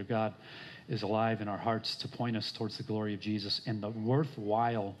Spirit of God is alive in our hearts to point us towards the glory of Jesus and the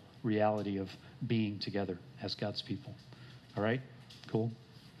worthwhile reality of being together as God's people. All right? Cool?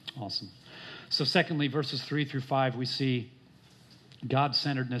 Awesome. So secondly, verses 3 through 5, we see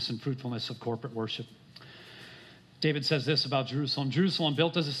God-centeredness and fruitfulness of corporate worship. David says this about Jerusalem. Jerusalem,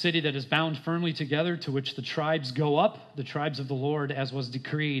 built as a city that is bound firmly together, to which the tribes go up, the tribes of the Lord, as was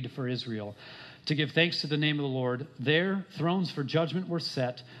decreed for Israel, to give thanks to the name of the Lord. There thrones for judgment were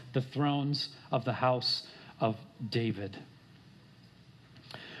set, the thrones of the house of David.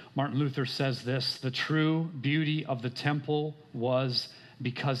 Martin Luther says this, the true beauty of the temple was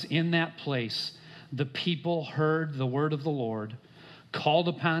because in that place the people heard the word of the Lord, called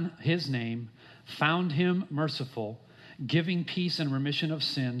upon his name, found him merciful, giving peace and remission of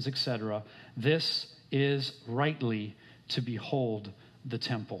sins, etc. This is rightly to behold the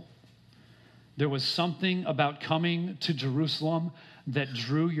temple. There was something about coming to Jerusalem that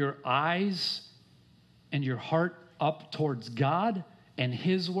drew your eyes and your heart up towards God and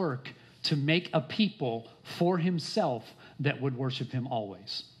his work to make a people for himself that would worship him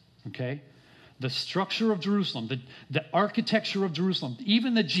always. Okay? The structure of Jerusalem, the architecture of Jerusalem,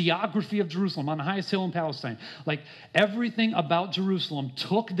 even the geography of Jerusalem on the highest hill in Palestine, like everything about Jerusalem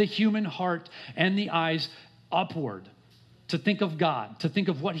took the human heart and the eyes upward to think of God, to think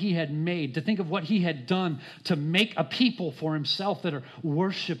of what he had made, to think of what he had done to make a people for himself that are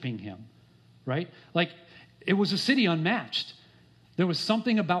worshiping him, right? Like it was a city unmatched. There was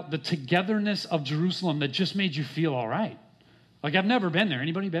something about the togetherness of Jerusalem that just made you feel all right. Like I've never been there.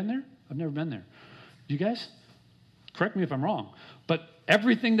 Anybody been there? I've never been there. You guys? Correct me if I'm wrong. But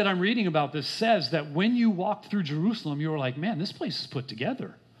everything that I'm reading about this says that when you walked through Jerusalem, you were like, man, this place is put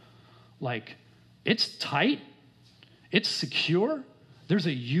together. Like, it's tight. It's secure. There's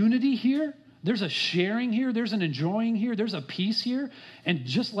a unity here. There's a sharing here. There's an enjoying here. There's a peace here. And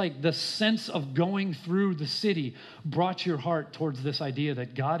just like the sense of going through the city brought your heart towards this idea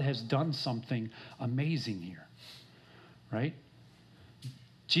that God has done something amazing here. Right?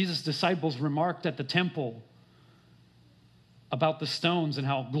 Jesus' disciples remarked at the temple about the stones and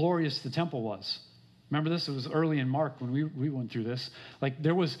how glorious the temple was. Remember this? It was early in Mark when we went through this. Like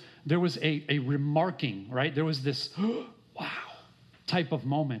there was a remarking, right? There was this, wow, type of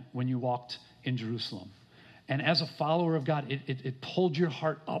moment when you walked in Jerusalem. And as a follower of God, it pulled your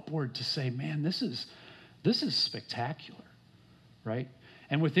heart upward to say, man, this is spectacular, right?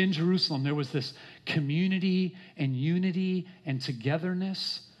 And within Jerusalem, there was this community and unity and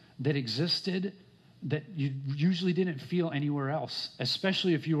togetherness that existed that you usually didn't feel anywhere else,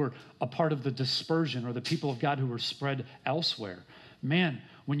 especially if you were a part of the dispersion or the people of God who were spread elsewhere. Man,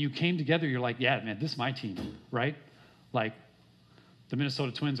 when you came together, you're like, yeah, man, this is my team, right? Like, the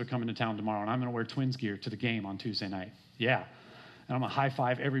Minnesota Twins are coming to town tomorrow, and I'm going to wear Twins gear to the game on Tuesday night. Yeah. And I'm going to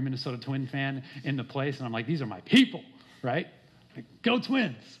high-five every Minnesota Twin fan in the place, and I'm like, these are my people, right? Like, go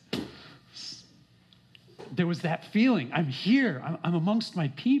Twins. There was that feeling. I'm here. I'm amongst my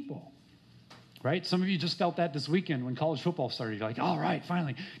people, right? Some of you just felt that this weekend when college football started. You're like, all right,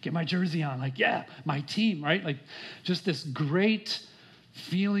 finally, get my jersey on. Like, yeah, my team, right? Like, just this great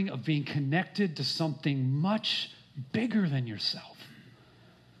feeling of being connected to something much bigger than yourself.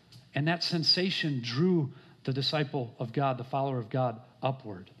 And that sensation drew the disciple of God, the follower of God,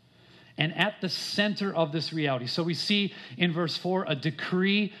 upward. And at the center of this reality, so we see in verse 4 a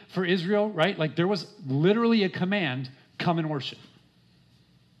decree for Israel, right? Like there was literally a command, come and worship.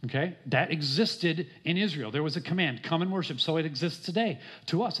 Okay? That existed in Israel. There was a command, come and worship. So it exists today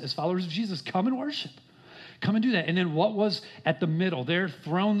to us as followers of Jesus. Come and worship. Come and do that. And then what was at the middle? Their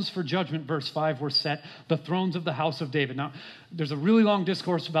thrones for judgment, verse 5, were set, the thrones of the house of David. Now, there's a really long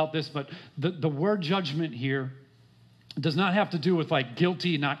discourse about this, but the word judgment here does not have to do with like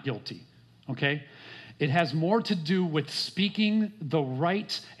guilty, not guilty, okay? It has more to do with speaking the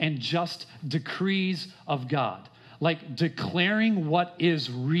right and just decrees of God, like declaring what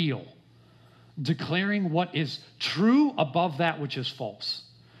is real, declaring what is true above that which is false.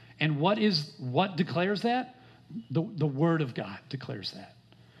 And what declares that? The Word of God declares that,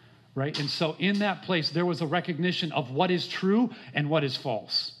 right? And so in that place, there was a recognition of what is true and what is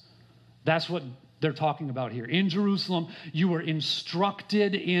false. That's what they're talking about here. In Jerusalem, you were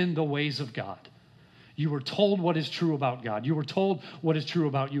instructed in the ways of God. You were told what is true about God. You were told what is true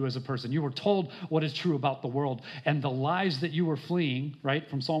about you as a person. You were told what is true about the world. And the lies that you were fleeing, right,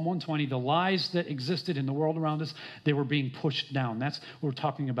 from Psalm 120, the lies that existed in the world around us, they were being pushed down. That's what we're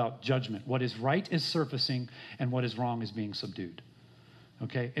talking about, judgment. What is right is surfacing, and what is wrong is being subdued.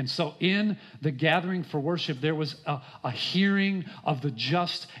 Okay, and so in the gathering for worship, there was a hearing of the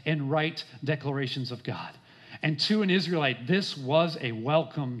just and right declarations of God. And to an Israelite, this was a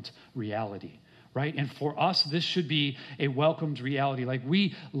welcomed reality. Right? And for us, this should be a welcomed reality. Like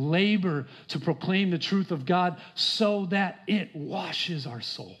we labor to proclaim the truth of God so that it washes our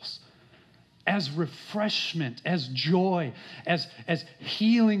souls as refreshment, as joy, as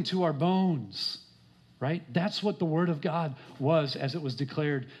healing to our bones. Right? That's what the Word of God was as it was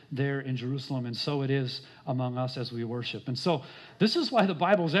declared there in Jerusalem. And so it is among us as we worship. And so this is why the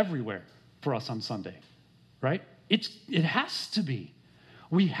Bible's everywhere for us on Sunday. Right? It has to be.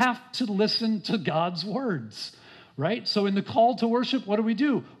 We have to listen to God's words, right? So in the call to worship, what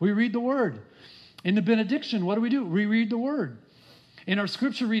do? We read the Word. In the benediction, what do? We read the Word. In our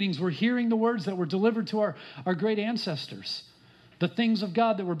scripture readings, we're hearing the words that were delivered to our great ancestors, the things of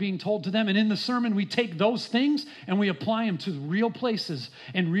God that were being told to them. And in the sermon, we take those things and we apply them to real places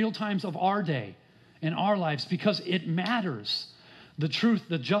and real times of our day and our lives because it matters. The truth,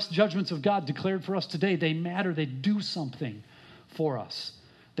 the just judgments of God declared for us today, they matter. They do something for us.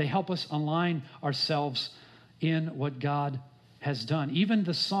 They help us align ourselves in what God has done. Even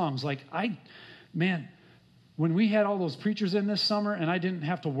the songs, when we had all those preachers in this summer and I didn't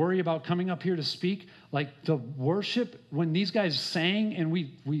have to worry about coming up here to speak, like the worship, when these guys sang and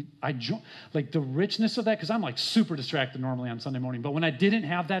like the richness of that, because I'm like super distracted normally on Sunday morning, but when I didn't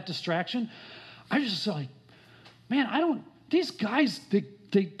have that distraction, I just like, man, these guys,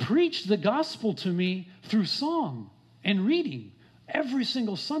 they preached the gospel to me through song and reading every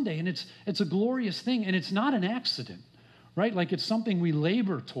single Sunday, and it's a glorious thing, and it's not an accident, right? Like it's something we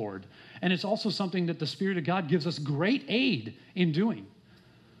labor toward, and it's also something that the Spirit of God gives us great aid in doing.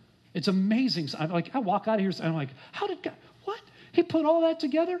 It's amazing. So I walk out of here, and I'm like, how did God, what? He put all that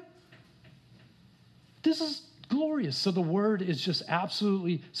together? This is glorious. So the Word is just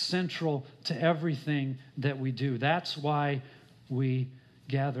absolutely central to everything that we do. That's why we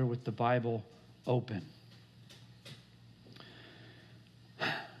gather with the Bible open.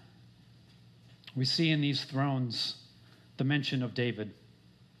 We see in these thrones the mention of David,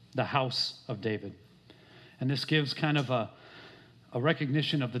 the house of David. And this gives kind of a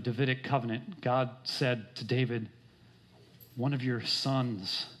recognition of the Davidic covenant. God said to David, one of your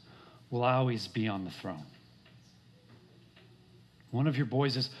sons will always be on the throne. One of your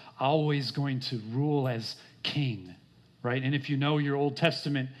boys is always going to rule as king, right? And if you know your Old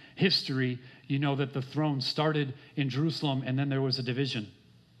Testament history, you know that the throne started in Jerusalem and then there was a division.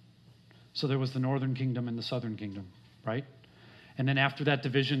 So there was the northern kingdom and the southern kingdom, right? And then after that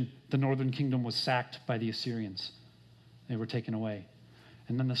division, the northern kingdom was sacked by the Assyrians. They were taken away.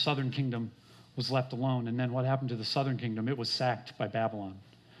 And then the southern kingdom was left alone. And then what happened to the southern kingdom? It was sacked by Babylon.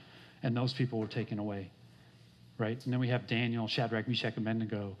 And those people were taken away, right? And then we have Daniel, Shadrach, Meshach, and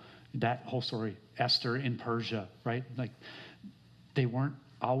Abednego, that whole story, Esther in Persia, right? Like they weren't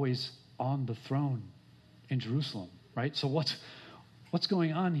always on the throne in Jerusalem, right? So what's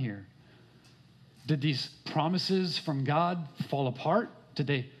going on here? Did these promises from God fall apart? Did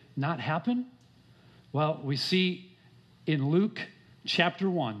they not happen? Well, we see in Luke chapter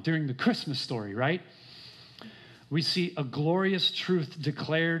 1, during the Christmas story, right? We see a glorious truth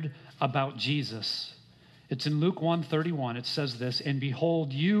declared about Jesus. It's in Luke 1:31. It says this, and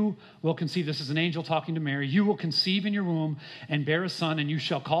behold, you will conceive. This is an angel talking to Mary. You will conceive in your womb and bear a son, and you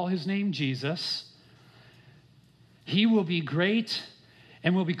shall call his name Jesus. He will be great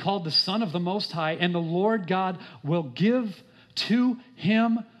and will be called the Son of the Most High, and the Lord God will give to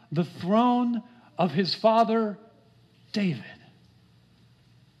him the throne of his father David.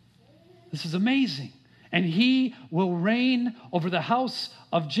 This is amazing. And he will reign over the house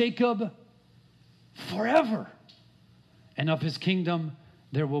of Jacob forever, and of his kingdom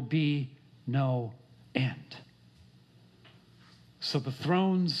there will be no end. So the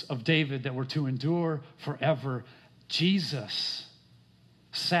thrones of David that were to endure forever, Jesus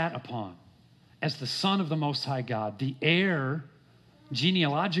sat upon as the son of the Most High God, the heir,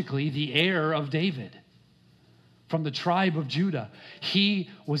 genealogically, the heir of David from the tribe of Judah. He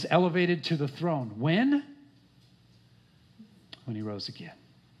was elevated to the throne. When? When he rose again.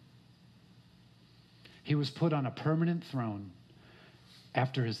 He was put on a permanent throne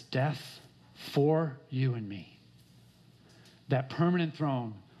after his death for you and me. That permanent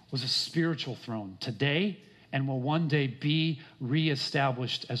throne was a spiritual throne today and will one day be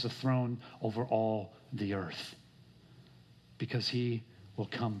reestablished as a throne over all the earth, because he will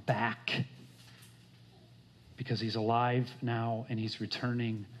come back, because he's alive now and he's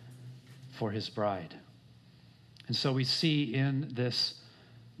returning for his bride. And so we see in this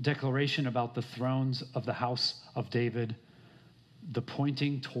declaration about the thrones of the house of David the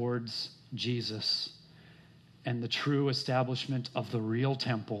pointing towards Jesus and the true establishment of the real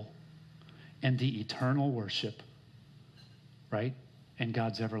temple and the eternal worship, right? And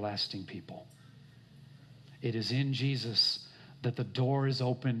God's everlasting people. It is in Jesus that the door is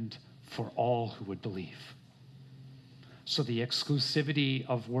opened for all who would believe. So the exclusivity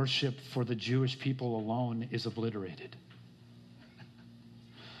of worship for the Jewish people alone is obliterated.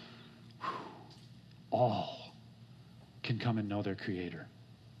 All can come and know their Creator.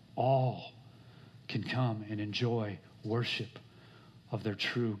 All can come and enjoy worship of their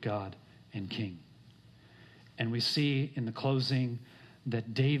true God and King. And we see in the closing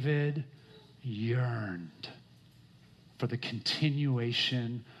that David yearned for the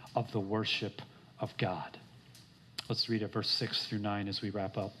continuation of the worship of God. Let's read it, verse 6 through 9 as we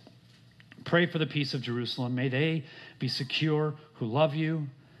wrap up. Pray for the peace of Jerusalem. May they be secure who love you.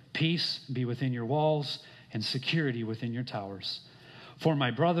 Peace be within your walls and security within your towers. For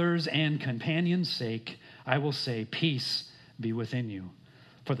my brothers and companions' sake, I will say, peace be within you.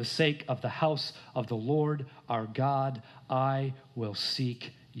 For the sake of the house of the Lord our God, I will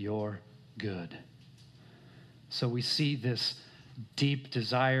seek your good. So we see this deep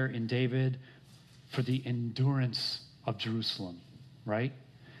desire in David for the endurance of Jerusalem, right?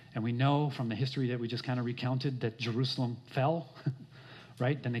 And we know from the history that we just kind of recounted that Jerusalem fell,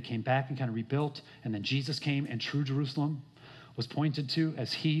 right? Then they came back and kind of rebuilt, and then Jesus came, and true Jerusalem was pointed to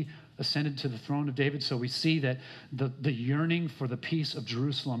as he ascended to the throne of David. So we see that the yearning for the peace of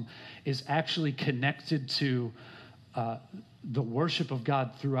Jerusalem is actually connected to the worship of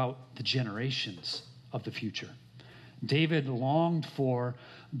God throughout the generations of the future. David longed for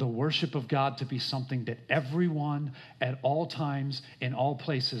the worship of God to be something that everyone at all times in all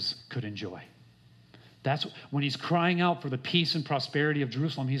places could enjoy. That's when he's crying out for the peace and prosperity of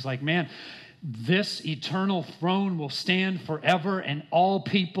Jerusalem. He's like, man, this eternal throne will stand forever and all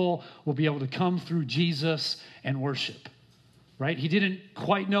people will be able to come through Jesus and worship. Right? He didn't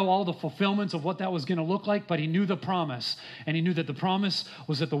quite know all the fulfillments of what that was going to look like, but he knew the promise. And he knew that the promise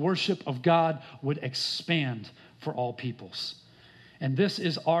was that the worship of God would expand for all peoples. And this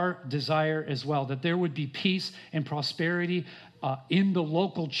is our desire as well, that there would be peace and prosperity in the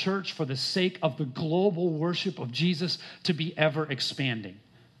local church for the sake of the global worship of Jesus to be ever expanding,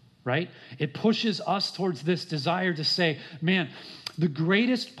 right? It pushes us towards this desire to say, man, the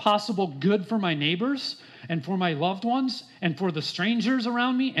greatest possible good for my neighbors and for my loved ones and for the strangers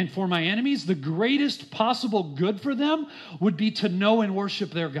around me and for my enemies, the greatest possible good for them would be to know and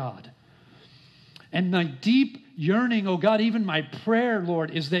worship their God. And my deep yearning, oh God, even my prayer,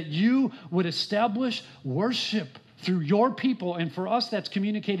 Lord, is that you would establish worship through your people. And for us, that's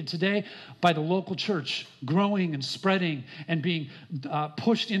communicated today by the local church growing and spreading and being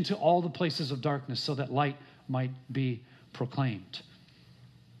pushed into all the places of darkness so that light might be proclaimed.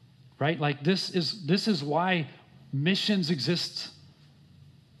 Right? Like this is why missions exist.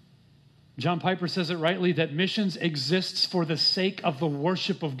 John Piper says it rightly that missions exists for the sake of the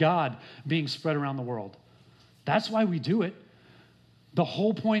worship of God being spread around the world. That's why we do it. The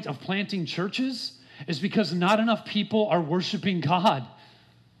whole point of planting churches is because not enough people are worshiping God.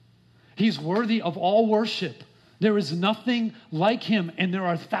 He's worthy of all worship. There is nothing like him, and there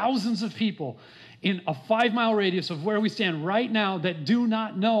are thousands of people in a 5-mile radius of where we stand right now that do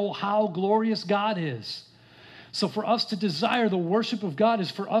not know how glorious God is. So for us to desire the worship of God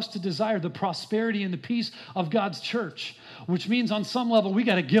is for us to desire the prosperity and the peace of God's church, which means on some level we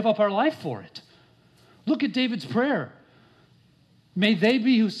got to give up our life for it. Look at David's prayer. May they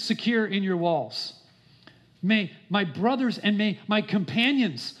be secure in your walls. May my brothers and may my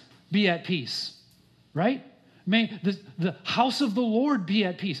companions be at peace, right? May the house of the Lord be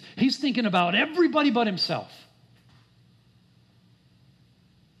at peace. He's thinking about everybody but himself.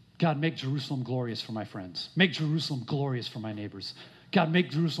 God, make Jerusalem glorious for my friends. Make Jerusalem glorious for my neighbors. God, make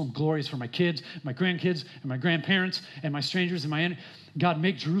Jerusalem glorious for my kids, my grandkids, and my grandparents, and my strangers, and my enemies. God,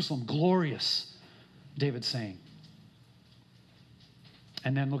 make Jerusalem glorious David's saying.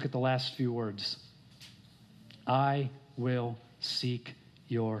 And then look at the last few words. I will seek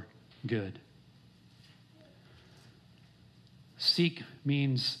your good. Seek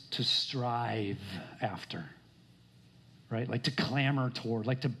means to strive after, right? Like to clamor toward,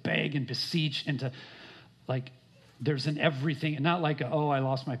 like to beg and beseech and to, like, there's an everything, not like, oh, I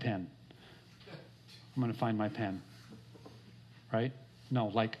lost my pen. I'm going to find my pen, right? No,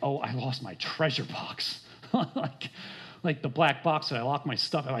 like, oh, I lost my treasure box. like the black box that I lock my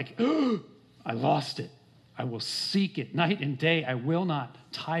stuff. I'm like, oh, I lost it. I will seek it night and day. I will not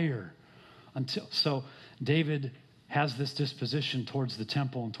tire until. So David has this disposition towards the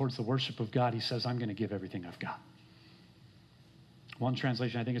temple and towards the worship of God. He says, I'm going to give everything I've got. One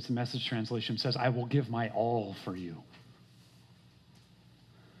translation, I think it's the Message translation, says, I will give my all for you.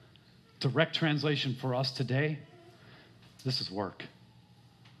 Direct translation for us today, this is work.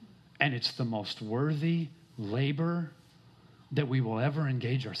 And it's the most worthy labor that we will ever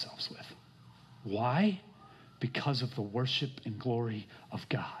engage ourselves with. Why? Because of the worship and glory of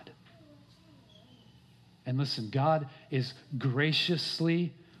God. And listen, God is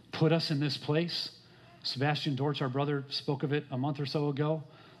graciously put us in this place. Sebastian Dortch, our brother, spoke of it a month or so ago.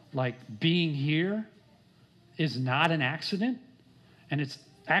 Like, being here is not an accident, and it's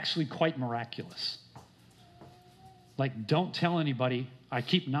actually quite miraculous. Like, don't tell anybody, I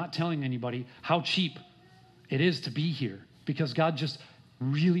keep not telling anybody how cheap it is to be here, because God just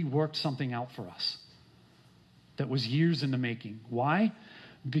really worked something out for us that was years in the making. Why?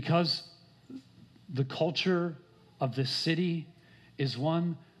 Because the culture of this city is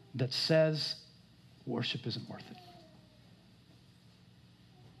one that says worship isn't worth it.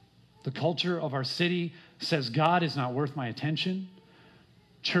 The culture of our city says God is not worth my attention.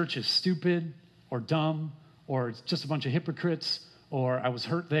 Church is stupid or dumb, or it's just a bunch of hypocrites, or I was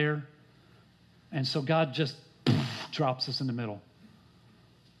hurt there. And so God just drops us in the middle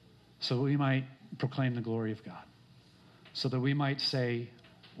so that we might proclaim the glory of God, so that we might say,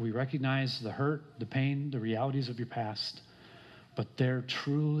 we recognize the hurt, the pain, the realities of your past, but there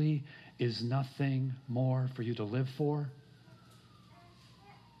truly is nothing more for you to live for,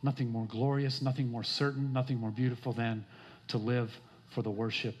 nothing more glorious, nothing more certain, nothing more beautiful than to live for the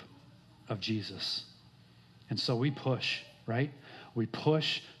worship of Jesus. And so we push, right? We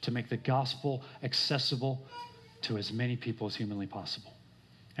push to make the gospel accessible to as many people as humanly possible.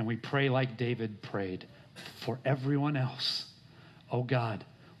 And we pray like David prayed for everyone else. Oh God,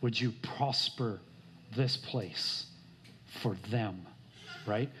 would you prosper this place for them,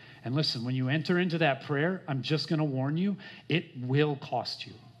 right? And listen, when you enter into that prayer, I'm just going to warn you, it will cost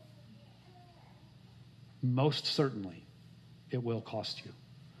you. Most certainly, it will cost you.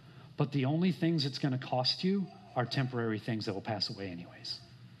 But the only things it's going to cost you are temporary things that will pass away anyways.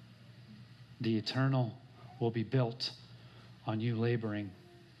 The eternal will be built on you laboring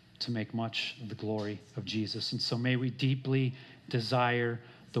to make much of the glory of Jesus. And so may we deeply desire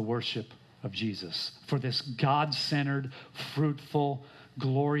the worship of Jesus, for this God-centered, fruitful,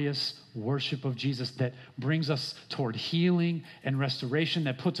 glorious worship of Jesus that brings us toward healing and restoration,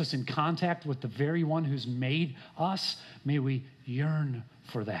 that puts us in contact with the very one who's made us. May we yearn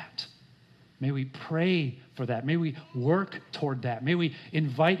for that. May we pray for that. May we work toward that. May we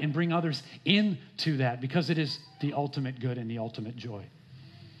invite and bring others into that, because it is the ultimate good and the ultimate joy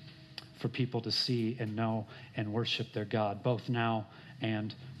for people to see and know and worship their God, both now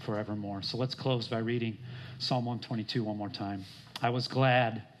and forevermore. So let's close by reading Psalm 122 one more time. I was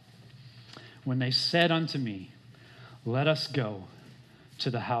glad when they said unto me, let us go to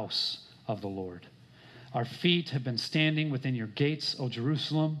the house of the Lord. Our feet have been standing within your gates, O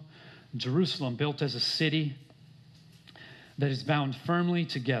Jerusalem. Jerusalem, built as a city that is bound firmly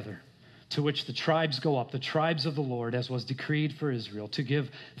together, to which the tribes go up, the tribes of the Lord, as was decreed for Israel, to give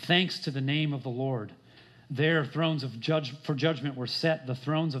thanks to the name of the Lord. There thrones for judgment were set, the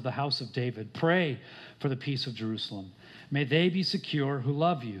thrones of the house of David. Pray for the peace of Jerusalem. May they be secure who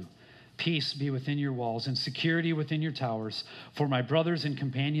love you. Peace be within your walls and security within your towers. For my brothers and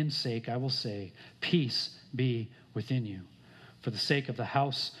companions' sake, I will say, peace be within you. For the sake of the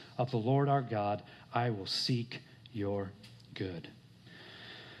house of the Lord our God, I will seek your good.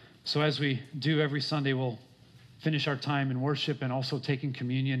 So as we do every Sunday, we'll finish our time in worship and also taking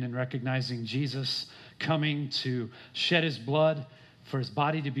communion and recognizing Jesus coming to shed his blood, for his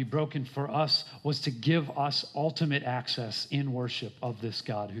body to be broken for us, was to give us ultimate access in worship of this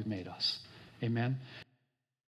God who made us. Amen.